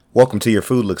Welcome to Your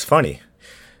Food Looks Funny.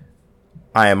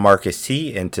 I am Marcus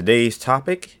T, and today's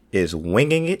topic is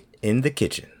winging it in the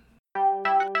kitchen.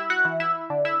 I'm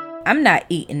not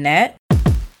eating that.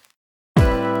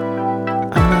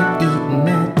 I'm not eating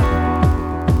that.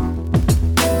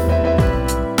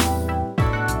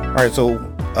 Alright, so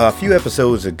a few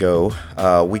episodes ago,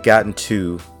 we got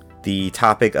into the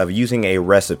topic of using a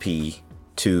recipe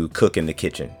to cook in the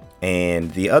kitchen.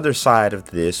 And the other side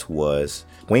of this was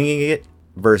winging it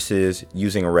versus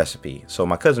using a recipe. So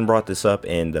my cousin brought this up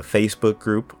in the Facebook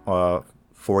group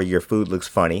for Your Food Looks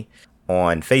Funny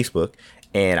on Facebook,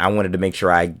 and I wanted to make sure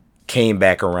I came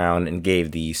back around and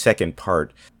gave the second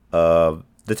part of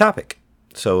the topic.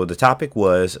 So the topic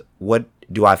was, what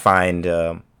do I find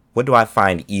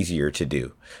easier to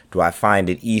do? Do I find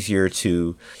it easier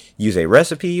to use a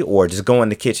recipe or just go in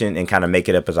the kitchen and kind of make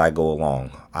it up as I go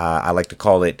along? I like to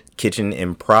call it kitchen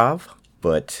improv,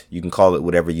 but you can call it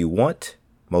whatever you want.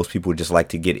 Most people just like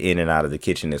to get in and out of the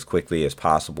kitchen as quickly as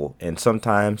possible. And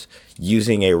sometimes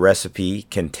using a recipe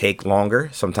can take longer.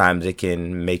 Sometimes it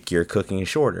can make your cooking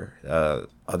shorter.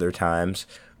 Other times,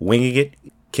 winging it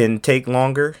can take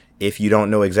longer if you don't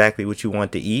know exactly what you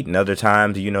want to eat. And other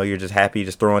times, you're just happy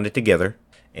just throwing it together.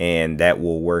 And that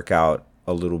will work out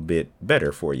a little bit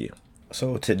better for you.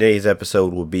 So today's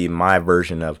episode will be my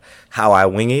version of how I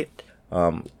wing it.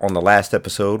 On the last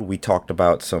episode, we talked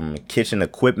about some kitchen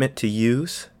equipment to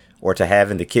use or to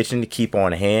have in the kitchen to keep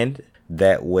on hand.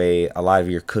 That way, a lot of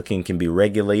your cooking can be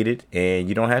regulated and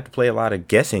you don't have to play a lot of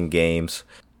guessing games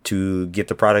to get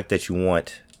the product that you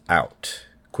want out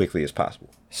quickly as possible.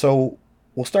 So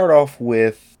we'll start off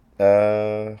with,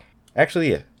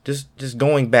 just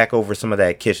going back over some of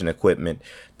that kitchen equipment.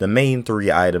 The main three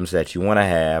items that you want to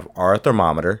have are a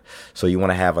thermometer. So you want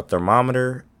to have a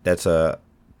thermometer that's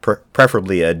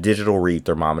preferably a digital read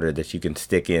thermometer that you can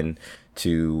stick in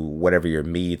to whatever your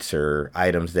meats or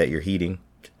items that you're heating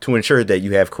to ensure that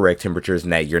you have correct temperatures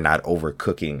and that you're not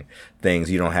overcooking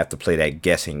things. You don't have to play that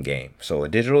guessing game. So a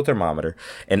digital thermometer,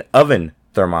 an oven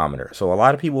thermometer. So a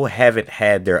lot of people haven't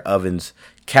had their ovens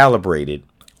calibrated,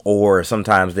 or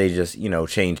sometimes they just,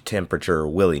 change temperature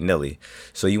willy-nilly.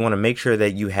 So you want to make sure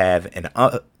that you have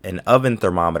an oven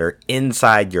thermometer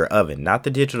inside your oven, not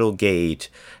the digital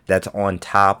gauge that's on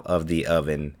top of the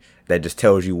oven that just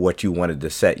tells you what you wanted to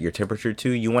set your temperature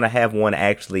to. You want to have one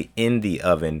actually in the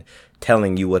oven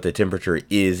telling you what the temperature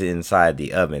is inside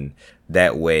the oven.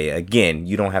 That way, again,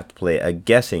 you don't have to play a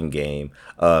guessing game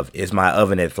of, is my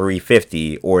oven at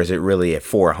 350 or is it really at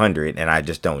 400 and I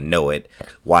just don't know it?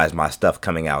 Why is my stuff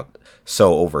coming out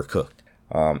so overcooked?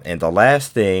 And the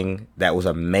last thing that was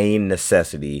a main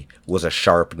necessity was a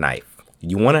sharp knife.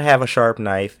 You want to have a sharp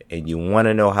knife and you want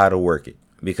to know how to work it.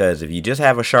 Because if you just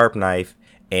have a sharp knife,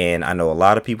 and I know a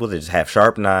lot of people that just have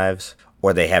sharp knives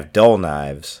or they have dull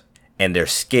knives and they're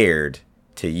scared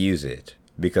to use it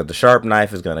because the sharp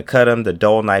knife is going to cut them. The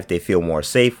dull knife they feel more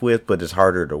safe with, but it's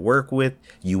harder to work with.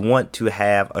 You want to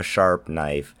have a sharp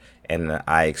knife. And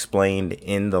I explained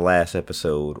in the last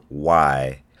episode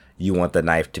why you want the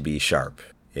knife to be sharp.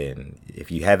 And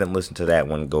if you haven't listened to that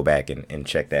one, go back and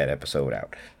check that episode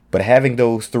out. But having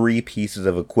those three pieces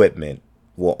of equipment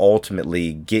will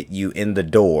ultimately get you in the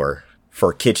door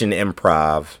for kitchen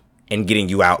improv and getting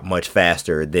you out much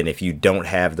faster than if you don't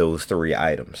have those three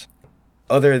items.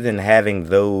 Other than having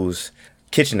those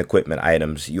kitchen equipment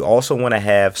items, you also want to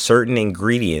have certain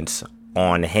ingredients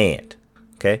on hand.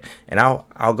 Okay, and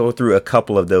I'll go through a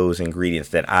couple of those ingredients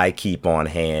that I keep on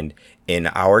hand in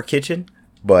our kitchen,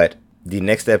 but the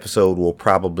next episode will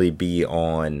probably be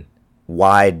on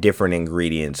why different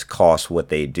ingredients cost what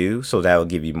they do, so that will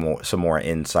give you some more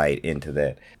insight into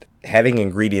that. Having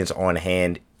ingredients on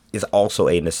hand is also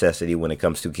a necessity when it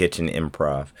comes to kitchen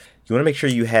improv. You want to make sure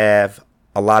you have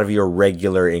a lot of your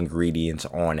regular ingredients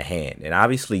on hand. And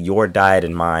obviously your diet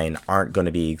and mine aren't going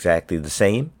to be exactly the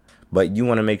same, but you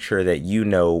want to make sure that you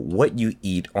know what you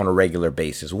eat on a regular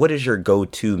basis. What is your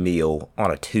go-to meal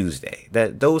on a Tuesday?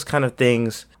 Those kind of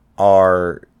things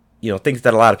are, things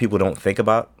that a lot of people don't think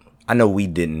about. I know we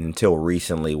didn't until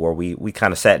recently, where we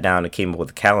kind of sat down and came up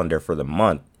with a calendar for the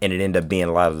month, and it ended up being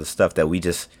a lot of the stuff that we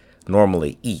just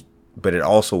normally eat. But it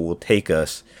also will take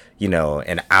us,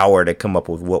 an hour to come up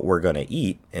with what we're going to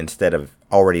eat instead of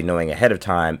already knowing ahead of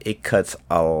time. It cuts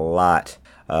a lot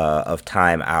of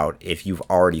time out if you've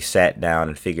already sat down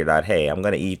and figured out, hey, I'm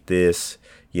going to eat this,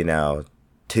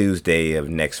 Tuesday of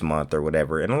next month or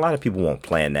whatever. And a lot of people won't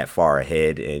plan that far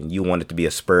ahead, and you want it to be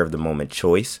a spur of the moment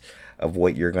choice of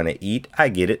what you're going to eat. I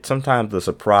get it. Sometimes the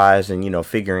surprise and,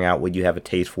 figuring out what you have a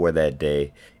taste for that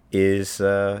day is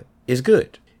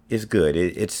good. is good.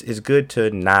 It's good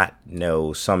to not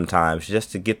know sometimes,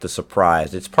 just to get the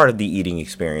surprise. It's part of the eating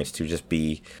experience to just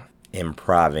be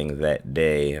improving that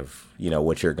day of,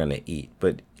 what you're going to eat.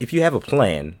 But if you have a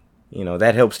plan,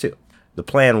 that helps too. The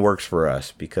plan works for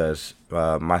us because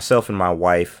myself and my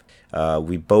wife,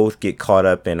 we both get caught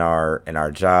up in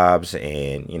our jobs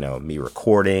and, me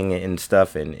recording and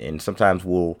stuff. And sometimes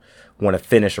we'll want to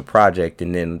finish a project,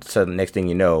 and then next thing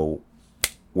you know,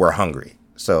 we're hungry.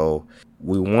 So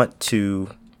we want to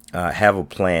have a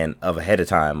plan of ahead of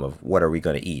time of what are we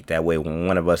going to eat. That way, when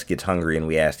one of us gets hungry and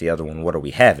we ask the other one, what are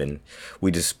we having? We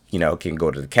just, can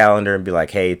go to the calendar and be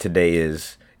like, hey, today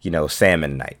is,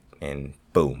 salmon night. And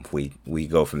boom, we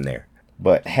go from there.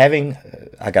 But having,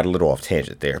 I got a little off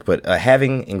tangent there, but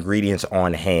having ingredients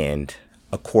on hand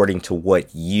according to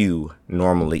what you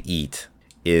normally eat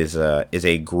is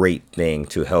a great thing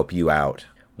to help you out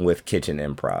with kitchen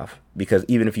improv. Because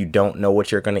even if you don't know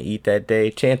what you're going to eat that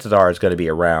day, chances are it's going to be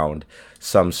around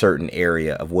some certain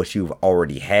area of what you've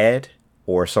already had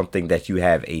or something that you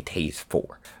have a taste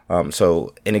for.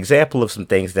 So an example of some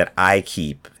things that I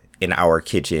keep in our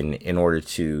kitchen in order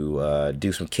to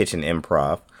do some kitchen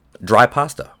improv: dry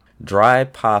pasta. Dry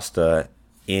pasta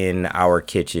in our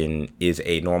kitchen is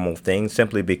a normal thing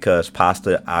simply because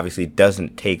pasta obviously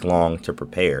doesn't take long to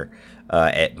prepare.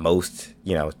 At most,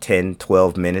 10,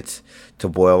 12 minutes to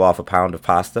boil off a pound of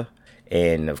pasta.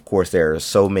 And of course, there are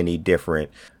so many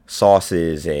different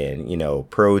sauces and,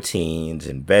 proteins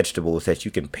and vegetables that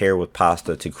you can pair with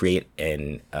pasta to create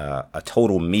a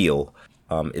total meal.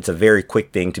 It's a very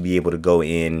quick thing to be able to go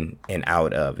in and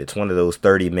out of. It's one of those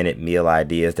 30-minute meal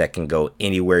ideas that can go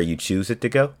anywhere you choose it to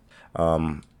go.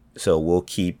 So we'll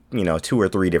keep, 2 or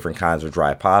 3 different kinds of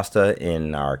dry pasta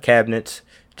in our cabinets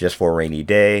just for a rainy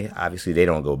day. Obviously, they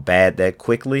don't go bad that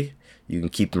quickly. You can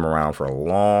keep them around for a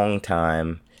long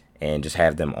time and just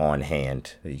have them on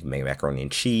hand. You can make macaroni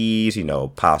and cheese,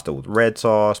 pasta with red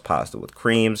sauce, pasta with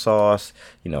cream sauce,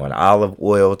 an olive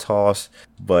oil toss.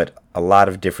 But a lot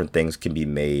of different things can be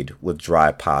made with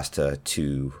dry pasta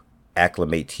to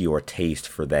acclimate to your taste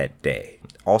for that day.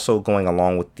 Also, going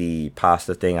along with the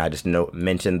pasta thing, I just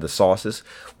mentioned the sauces.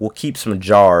 We'll keep some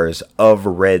jars of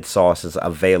red sauces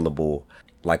available,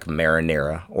 like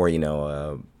marinara or,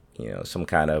 some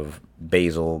kind of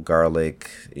basil, garlic,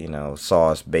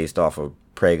 sauce based off of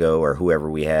Prego or whoever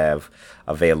we have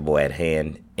available at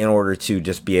hand, in order to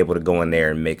just be able to go in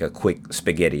there and make a quick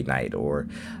spaghetti night. Or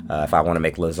if I want to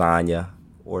make lasagna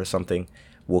or something,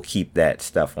 we'll keep that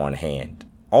stuff on hand.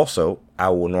 Also, I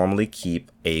will normally keep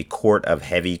a quart of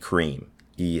heavy cream.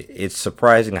 It's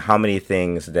surprising how many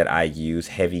things that I use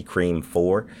heavy cream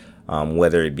for.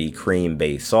 Whether it be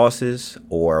cream-based sauces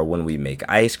or when we make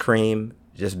ice cream,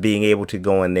 just being able to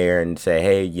go in there and say,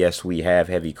 hey, yes, we have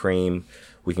heavy cream.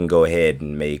 We can go ahead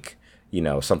and make,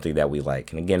 something that we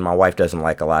like. And again, my wife doesn't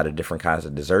like a lot of different kinds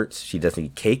of desserts. She doesn't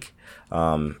eat cake.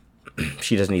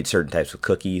 She doesn't eat certain types of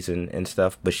cookies and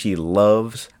stuff, but she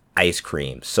loves ice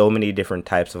cream. So many different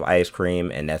types of ice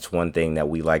cream. And that's one thing that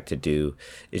we like to do,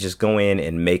 is just go in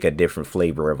and make a different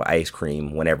flavor of ice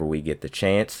cream whenever we get the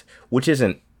chance, which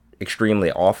isn't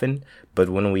extremely often, but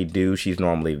when we do, she's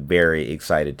normally very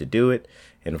excited to do it.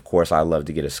 And of course, I love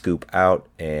to get a scoop out,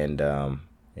 and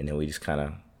then we just kind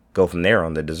of go from there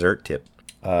on the dessert tip.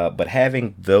 But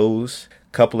having those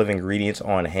couple of ingredients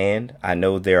on hand, I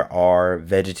know there are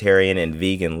vegetarian and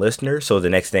vegan listeners, so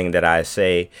the next thing that I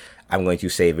say, I'm going to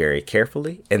say very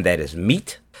carefully, and that is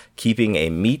meat. Keeping a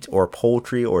meat or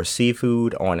poultry or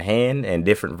seafood on hand and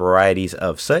different varieties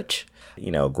of such,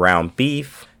 ground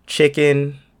beef,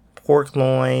 chicken, pork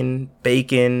loin,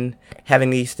 bacon, having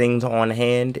these things on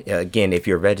hand. Again, if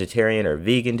you're vegetarian or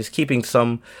vegan, just keeping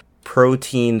some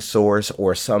protein source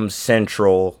or some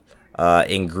central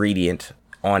ingredient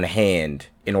on hand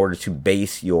in order to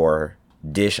base your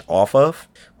dish off of,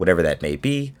 whatever that may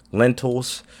be.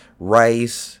 Lentils,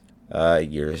 rice,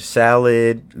 your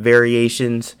salad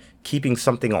variations, keeping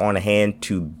something on hand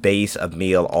to base a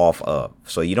meal off of.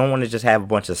 So you don't want to just have a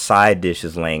bunch of side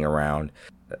dishes laying around.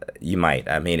 You might.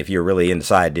 I mean, if you're really into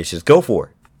side dishes, go for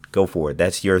it. Go for it.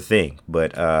 That's your thing.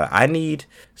 But I need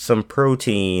some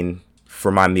protein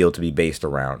for my meal to be based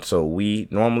around. So we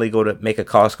normally go to make a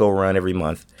Costco run every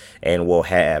month, and we'll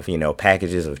have,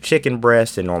 packages of chicken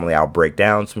breasts. And normally I'll break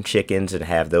down some chickens and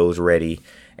have those ready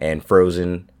and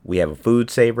frozen. We have a food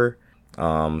saver.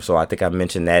 So I think I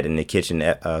mentioned that in the kitchen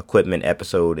equipment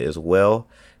episode as well.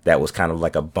 That was kind of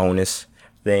like a bonus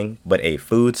thing, but a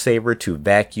food saver to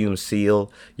vacuum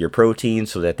seal your protein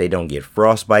so that they don't get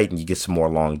frostbite and you get some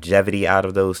more longevity out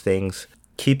of those things.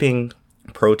 Keeping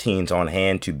proteins on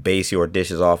hand to base your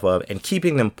dishes off of, and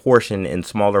keeping them portioned in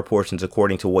smaller portions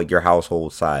according to what your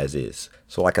household size is.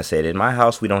 So like I said, in my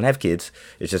house, we don't have kids.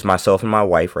 It's just myself and my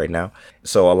wife right now.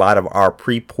 So a lot of our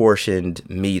pre-portioned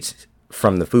meats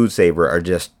from the Food Saver are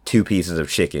just 2 pieces of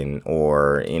chicken,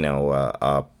 or,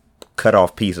 a cut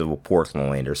off piece of a pork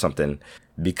loin or something,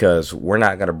 because we're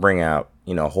not going to bring out,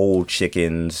 whole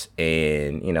chickens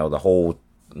and, the whole,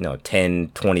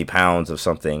 10, 20 pounds of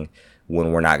something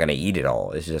when we're not going to eat it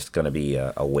all. It's just going to be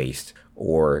a waste,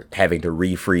 or having to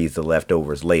refreeze the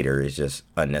leftovers later is just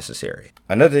unnecessary.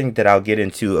 Another thing that I'll get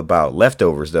into about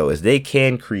leftovers, though, is they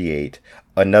can create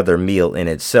another meal in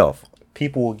itself.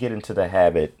 People will get into the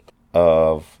habit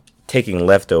of taking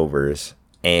leftovers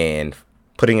and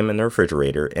putting them in the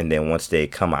refrigerator, and then once they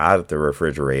come out of the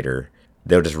refrigerator,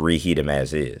 they'll just reheat them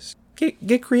as is.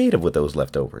 Get creative with those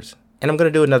leftovers. And I'm going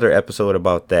to do another episode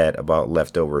about that, about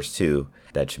leftovers too.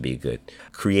 That should be good.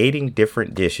 Creating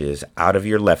different dishes out of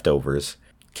your leftovers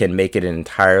can make it an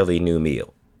entirely new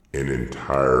meal. An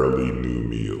entirely new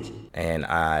meal. And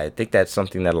I think that's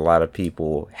something that a lot of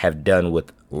people have done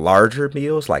with larger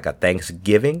meals, like a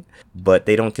Thanksgiving, but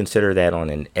they don't consider that on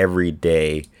an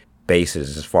everyday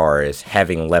basis as far as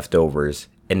having leftovers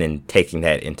and then taking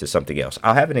that into something else.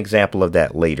 I'll have an example of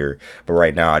that later, but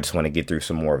right now I just want to get through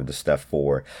some more of the stuff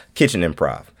for kitchen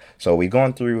improv. So we've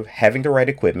gone through having the right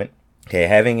equipment,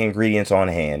 having ingredients on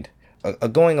hand.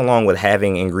 Going along with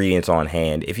having ingredients on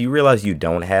hand, if you realize you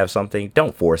don't have something,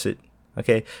 don't force it.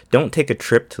 Okay, don't take a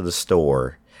trip to the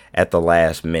store at the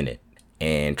last minute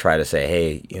and try to say,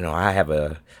 hey, I have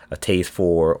a taste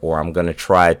for, or I'm going to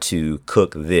try to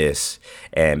cook this,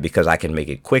 and because I can make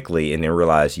it quickly, and then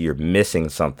realize you're missing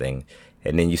something.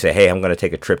 And then you say, hey, I'm going to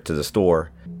take a trip to the store.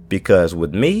 Because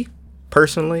with me,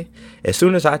 personally, as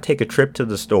soon as I take a trip to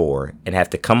the store and have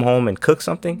to come home and cook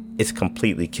something, it's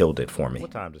completely killed it for me.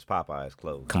 What time does Popeyes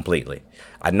close? Completely.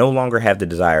 I no longer have the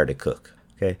desire to cook.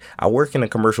 Okay, I work in a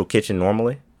commercial kitchen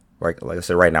normally. Like I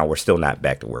said, right now, we're still not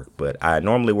back to work, but I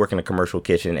normally work in a commercial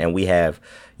kitchen, and we have,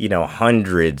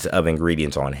 hundreds of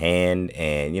ingredients on hand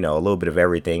and, a little bit of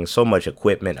everything, so much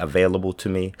equipment available to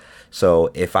me.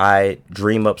 So if I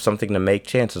dream up something to make,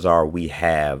 chances are we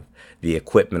have the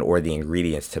equipment or the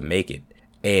ingredients to make it.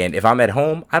 And if I'm at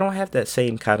home, I don't have that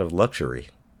same kind of luxury.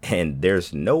 And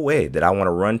there's no way that I want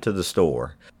to run to the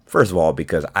store. First of all,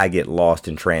 because I get lost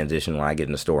in transition when I get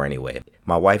in the store anyway.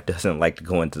 My wife doesn't like to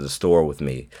go into the store with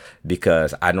me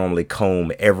because I normally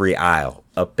comb every aisle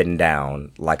up and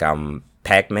down like I'm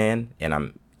Pac-Man, and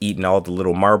I'm eating all the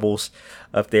little marbles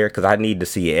up there because I need to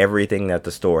see everything that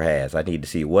the store has. I need to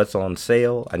see what's on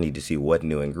sale. I need to see what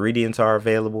new ingredients are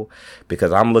available,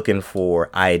 because I'm looking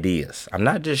for ideas. I'm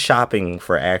not just shopping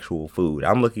for actual food.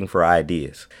 I'm looking for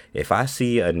ideas. If I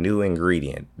see a new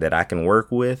ingredient that I can work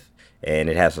with, and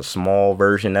it has a small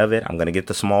version of it, I'm going to get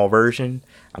the small version.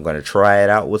 I'm going to try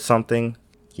it out with something.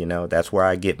 That's where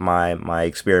I get my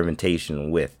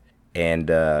experimentation with. And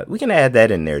we can add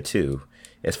that in there too.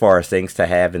 As far as things to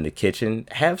have in the kitchen,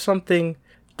 have something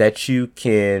that you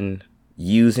can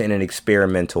use in an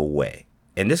experimental way.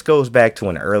 And this goes back to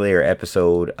an earlier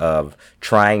episode of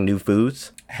trying new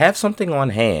foods. Have something on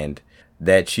hand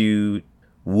that you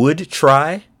would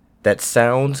try that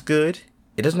sounds good.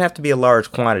 It doesn't have to be a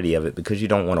large quantity of it because you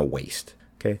don't want to waste,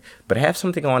 okay? But have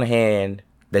something on hand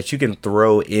that you can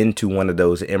throw into one of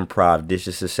those improv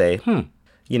dishes to say,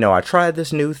 I tried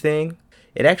this new thing.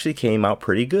 It actually came out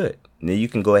pretty good. And then you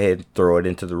can go ahead and throw it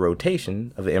into the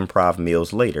rotation of improv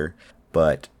meals later.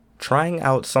 But trying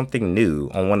out something new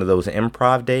on one of those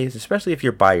improv days, especially if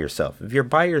you're by yourself. If you're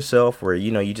by yourself where,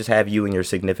 you just have you and your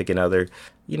significant other,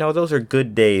 those are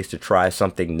good days to try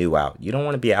something new out. You don't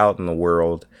want to be out in the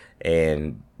world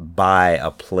and buy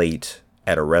a plate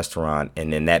at a restaurant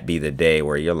and then that be the day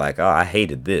where you're like, oh, I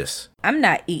hated this. I'm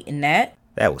not eating that.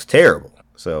 That was terrible.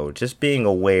 So just being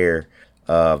aware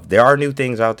of there are new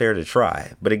things out there to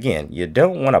try. But again, you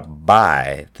don't want to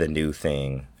buy the new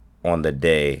thing on the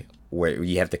day where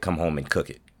you have to come home and cook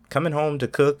it. Coming home to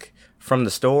cook from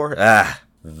the store,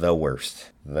 the worst.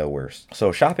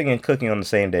 So shopping and cooking on the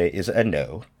same day is a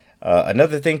no.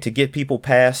 Another thing to get people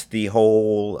past the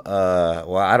whole,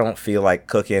 I don't feel like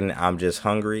cooking, I'm just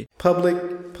hungry. Public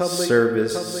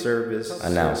service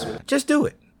announcement. Just do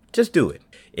it.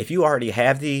 If you already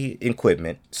have the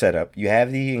equipment set up, you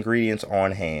have the ingredients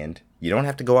on hand, you don't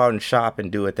have to go out and shop and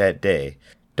do it that day.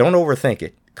 Don't overthink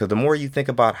it, because the more you think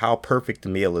about how perfect the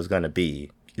meal is going to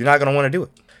be, you're not going to want to do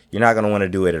it. you're not going to want to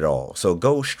do it at all. So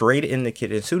go straight in the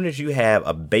kitchen. As soon as you have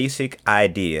a basic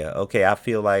idea, okay, I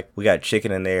feel like we got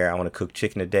chicken in there. I want to cook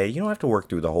chicken today. You don't have to work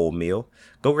through the whole meal.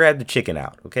 Go grab the chicken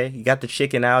out, okay? You got the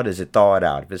chicken out. Is it thawed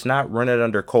out? If it's not, run it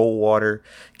under cold water.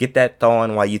 Get that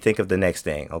thawing while you think of the next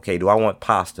thing. Okay, do I want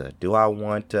pasta? Do I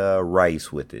want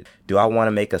rice with it? Do I want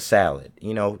to make a salad?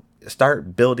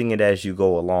 Start building it as you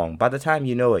go along. By the time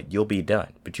you know it, you'll be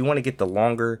done. But you want to get the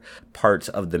longer parts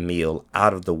of the meal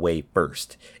out of the way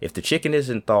first. If the chicken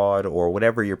isn't thawed or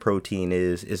whatever your protein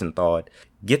isn't thawed,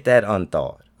 get that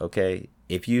unthawed, okay?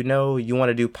 If you know you want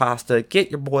to do pasta,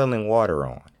 get your boiling water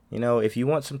on. If you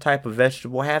want some type of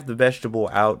vegetable, have the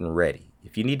vegetable out and ready.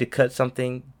 If you need to cut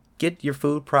something, get your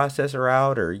food processor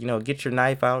out or, get your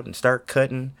knife out and start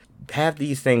cutting. Have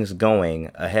these things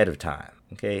going ahead of time.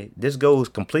 Okay, this goes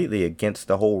completely against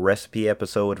the whole recipe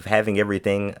episode of having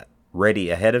everything ready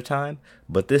ahead of time,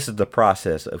 but this is the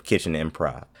process of kitchen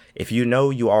improv. If you know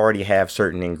you already have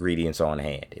certain ingredients on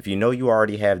hand, if you know you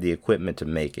already have the equipment to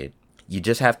make it, you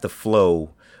just have to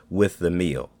flow with the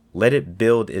meal. Let it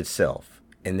build itself.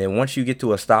 And then once you get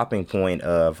to a stopping point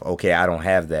of, okay, I don't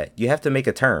have that, you have to make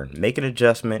a turn, make an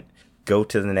adjustment, go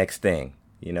to the next thing.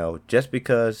 Just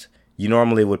because you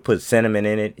normally would put cinnamon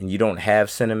in it and you don't have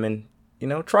cinnamon,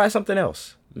 try something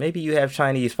else. Maybe you have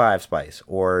Chinese 5-spice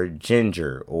or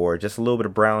ginger or just a little bit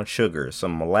of brown sugar,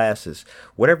 some molasses,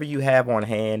 whatever you have on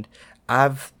hand.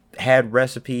 I've had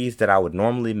recipes that I would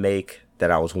normally make that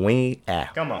I was winging.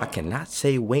 I cannot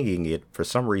say winging it for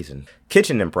some reason.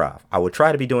 Kitchen improv. I would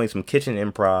try to be doing some kitchen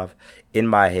improv in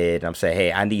my head. I'm saying,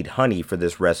 hey, I need honey for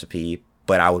this recipe,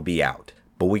 but I would be out.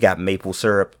 But we got maple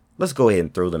syrup. Let's go ahead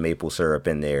and throw the maple syrup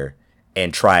in there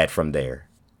and try it from there.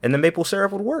 And the maple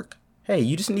syrup would work. Hey,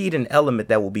 you just need an element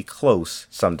that will be close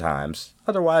sometimes.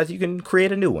 Otherwise, you can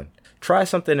create a new one. Try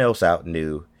something else out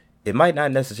new. It might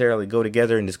not necessarily go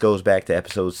together, and this goes back to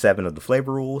episode 7 of the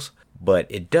Flavor Rules, but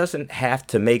it doesn't have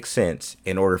to make sense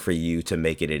in order for you to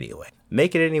make it anyway.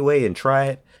 Make it anyway and try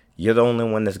it. You're the only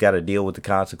one that's got to deal with the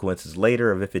consequences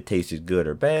later of if it tastes good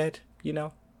or bad.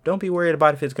 Don't be worried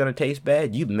about if it's going to taste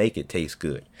bad. You make it taste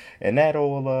good. And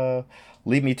that'll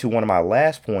lead me to one of my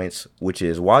last points, which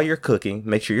is while you're cooking,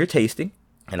 make sure you're tasting.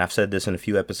 And I've said this in a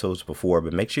few episodes before,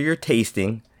 but make sure you're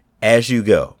tasting as you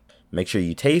go. Make sure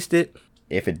you taste it.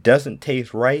 If it doesn't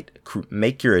taste right,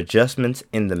 make your adjustments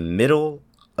in the middle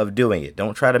of doing it.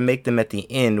 Don't try to make them at the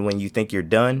end when you think you're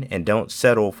done, and don't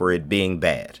settle for it being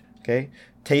bad. Okay?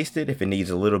 Taste it. If it needs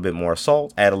a little bit more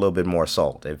salt, add a little bit more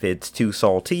salt. If it's too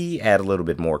salty, add a little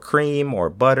bit more cream or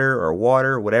butter or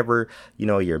water, whatever,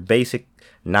 your basic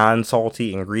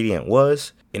non-salty ingredient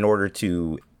was, in order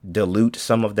to dilute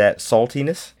some of that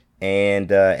saltiness.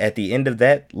 And at the end of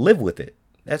that, live with it.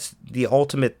 That's the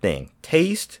ultimate thing.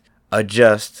 Taste,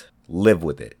 adjust, live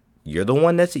with it. You're the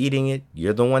one that's eating it.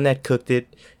 You're the one that cooked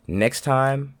it. Next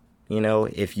time,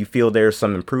 if you feel there's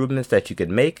some improvements that you could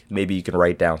make, maybe you can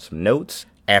write down some notes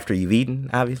after you've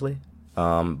eaten, obviously.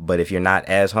 But if you're not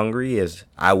as hungry as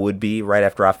I would be right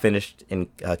after I finished in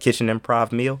a kitchen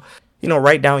improv meal,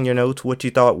 write down your notes, what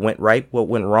you thought went right, what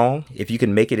went wrong. If you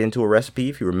can make it into a recipe,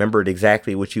 if you remembered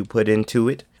exactly what you put into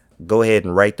it, go ahead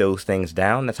and write those things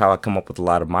down. That's how I come up with a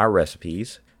lot of my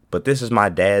recipes. But this is my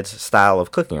dad's style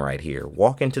of cooking right here.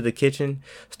 Walk into the kitchen,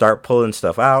 start pulling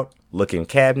stuff out, look in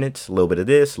cabinets, a little bit of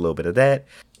this, a little bit of that.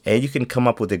 And you can come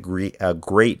up with a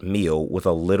great meal with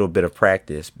a little bit of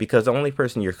practice, because the only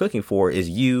person you're cooking for is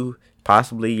you,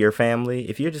 possibly your family.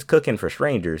 If you're just cooking for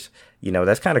strangers,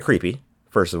 that's kind of creepy,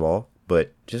 first of all.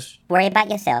 But just worry about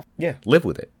yourself. Yeah, live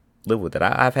with it. Live with it.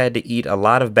 I've had to eat a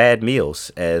lot of bad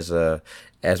meals, as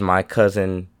my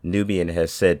cousin Nubian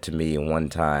has said to me one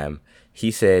time. He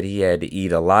said he had to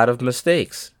eat a lot of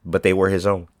mistakes, but they were his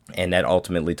own. And that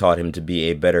ultimately taught him to be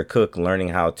a better cook, learning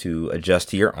how to adjust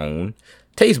to your own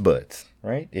taste buds,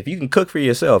 right? If you can cook for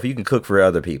yourself, you can cook for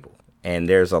other people. And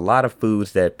there's a lot of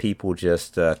foods that people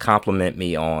just compliment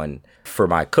me on for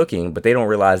my cooking, but they don't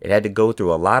realize it had to go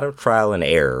through a lot of trial and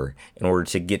error in order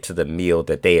to get to the meal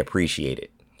that they appreciated.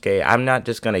 Okay, I'm not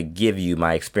just going to give you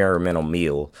my experimental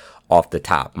meal off the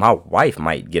top. My wife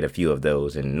might get a few of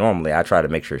those, and normally I try to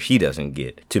make sure she doesn't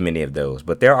get too many of those.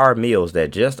 But there are meals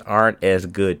that just aren't as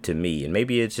good to me, and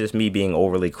maybe it's just me being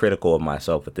overly critical of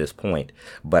myself at this point,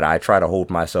 but I try to hold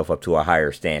myself up to a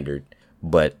higher standard.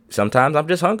 But sometimes I'm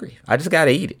just hungry. I just got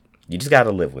to eat it. You just got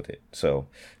to live with it. So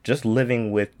just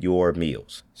living with your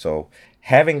meals. So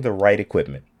having the right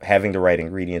equipment, having the right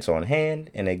ingredients on hand.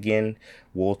 And again,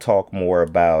 we'll talk more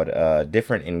about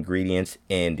different ingredients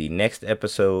in the next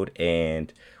episode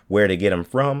and where to get them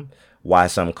from, why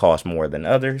some cost more than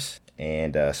others,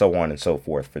 and so on and so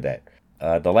forth for that.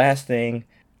 The last thing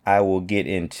I will get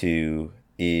into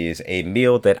is a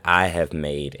meal that I have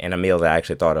made, and a meal that I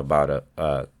actually thought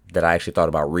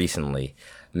about recently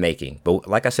making. But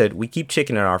like I said, we keep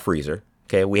chicken in our freezer.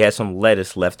 Okay, we had some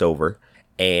lettuce left over,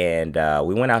 and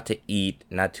we went out to eat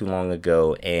not too long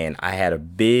ago, and I had a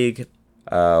big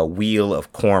wheel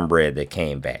of cornbread that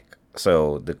came back.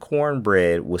 So the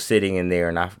cornbread was sitting in there,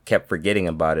 and I kept forgetting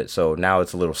about it. So now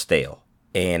it's a little stale.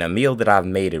 And a meal that I've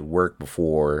made at work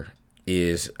before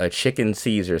is a chicken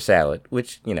Caesar salad,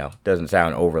 which, doesn't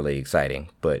sound overly exciting.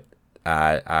 But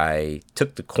I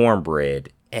took the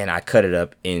cornbread and I cut it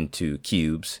up into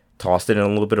cubes, tossed it in a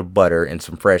little bit of butter and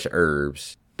some fresh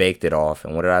herbs, baked it off.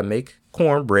 And what did I make?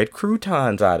 Cornbread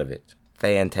croutons out of it.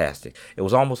 Fantastic. It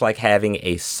was almost like having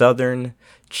a southern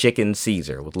chicken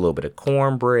Caesar with a little bit of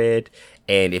cornbread.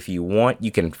 And if you want,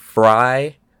 you can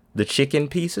fry the chicken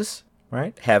pieces,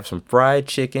 right? Have some fried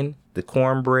chicken, the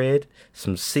cornbread,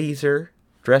 some Caesar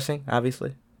dressing,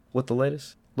 obviously, with the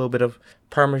lettuce, a little bit of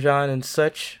Parmesan and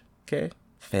such. Okay.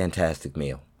 Fantastic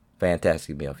meal.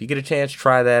 Fantastic meal. If you get a chance,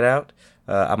 try that out.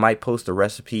 I might post a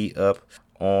recipe up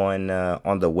on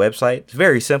the website. It's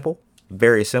very simple.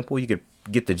 Very simple. You could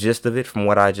get the gist of it from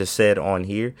what I just said on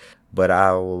here, but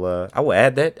I will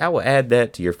add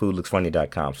that to your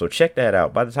foodlooksfunny.com. So check that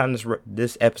out. By the time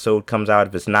this episode comes out,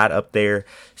 if it's not up there,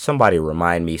 somebody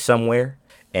remind me somewhere,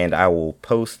 and I will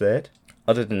post that.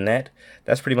 Other than that,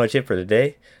 that's pretty much it for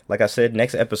today. Like I said,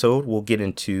 next episode we'll get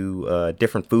into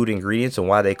different food ingredients and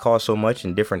why they cost so much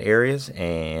in different areas,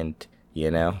 and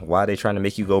why they trying to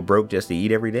make you go broke just to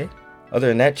eat every day. Other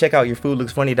than that, check out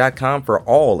yourfoodlooksfunny.com for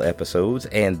all episodes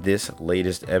and this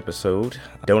latest episode.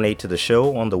 Donate to the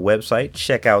show on the website.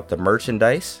 Check out the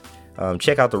merchandise.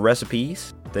 Check out the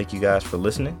recipes. Thank you guys for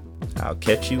listening. I'll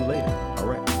catch you later. All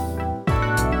right.